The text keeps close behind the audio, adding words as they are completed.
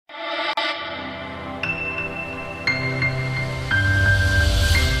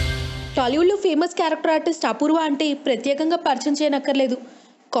టాలీవుడ్లో famous character artist అపూర్వ అంటే ప్రత్యేకంగా పరిచయం చేయనక్కర్లేదు.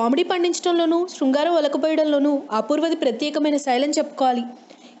 కామెడీ పండించడంలోనూ, శృంగారం ఒలకపోయడంలోనూ అపూర్వది ప్రత్యేకమైన శైలిని చెప్పుకోవాలి.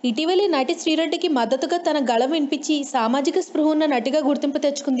 ఇటీవలే నటి శ్రీరెడ్డికి మద్దతుగా తన గళం వినిపించి సామాజిక స్పృహ ఉన్న నటిగా గుర్తింపు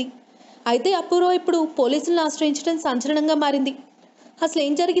తెచ్చుకుంది. అయితే అపూర్వ ఇప్పుడు పోలీసులను ఆశ్రయించడం సంచలనంగా మారింది. అసలు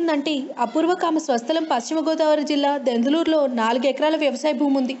ఏం జరిగిందంటే, అపూర్వకు ఆమె స్వస్థలం పశ్చిమ గోదావరి జిల్లా దెందులూరులో 4 ఎకరాల వ్యవసాయ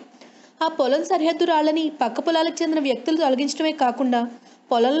భూమి ఉంది. ఆ పొలం సరిహద్దు రాళ్లని పక్క పొలాలకు చెందిన వ్యక్తులు తొలగించడమే కాకుండా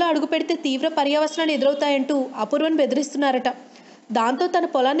పొలంలో అడుగు పెడితే తీవ్ర పర్యావసనాలు ఎదురవుతాయంటూ అపూర్వను బెదిరిస్తున్నారట. దాంతో తన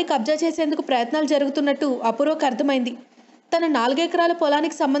పొలాన్ని కబ్జా చేసేందుకు ప్రయత్నాలు జరుగుతున్నట్టు అపూర్వకు అర్థమైంది. తన 4 ఎకరాల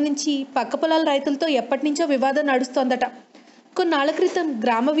పొలానికి సంబంధించి పక్క పొలాల రైతులతో ఎప్పటినుంచో వివాదం నడుస్తోందట. కొన్నాళ్ల క్రితం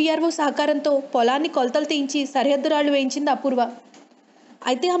గ్రామ వీఆర్ఓ సహకారంతో పొలాన్ని కొలతలు తీయించి సరిహద్దు రాళ్లు వేయించింది అపూర్వ.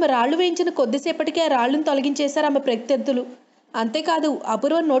 అయితే ఆమె రాళ్లు వేయించిన కొద్దిసేపటికే ఆ రాళ్లను తొలగించేశారు ఆమె ప్రత్యర్థులు. అంతేకాదు,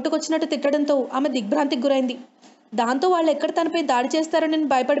 అపూర్వ నోటుకొచ్చినట్టు తిట్టడంతో ఆమె దిగ్భ్రాంతికి గురైంది. దాంతో వాళ్ళు ఎక్కడ తనపై దాడి చేస్తారని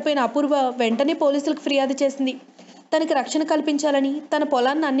భయపడిపోయిన అపూర్వ వెంటనే పోలీసులకు ఫిర్యాదు చేసింది. తనకి రక్షణ కల్పించాలని, తన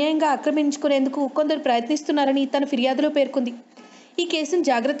పొలాన్ని అన్యాయంగా ఆక్రమించుకునేందుకు కొందరు ప్రయత్నిస్తున్నారని తన ఫిర్యాదులో పేర్కొంది. ఈ కేసును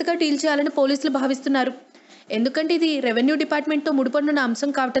జాగ్రత్తగా డీల్ చేయాలని పోలీసులు భావిస్తున్నారు. ఎందుకంటే ఇది రెవెన్యూ డిపార్ట్మెంట్తో ముడిపడిన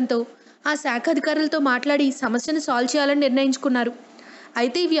అంశం కావడంతో ఆ శాఖ అధికారులతో మాట్లాడి సమస్యను సాల్వ్ చేయాలని నిర్ణయించుకున్నారు.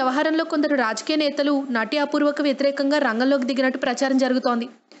 అయితే ఈ వ్యవహారంలో కొందరు రాజకీయ నేతలు నటి అపూర్వకు వ్యతిరేకంగా రంగంలోకి దిగినట్టు ప్రచారం జరుగుతోంది.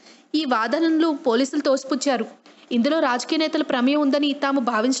 ఈ వాదనలు పోలీసులు తోసిపుచ్చారు. ఇందులో రాజకీయ నేతల ప్రమేయం ఉందని తాము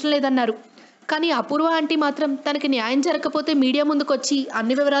భావించడం లేదన్నారు. కానీ అపూర్వ ఆంటీ మాత్రం తనకి న్యాయం జరగకపోతే మీడియా ముందుకొచ్చి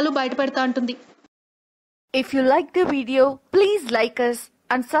అన్ని వివరాలు బయటపెడతా అంటుంది. If you like the video, please like us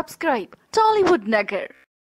and subscribe Tollywood Nagar.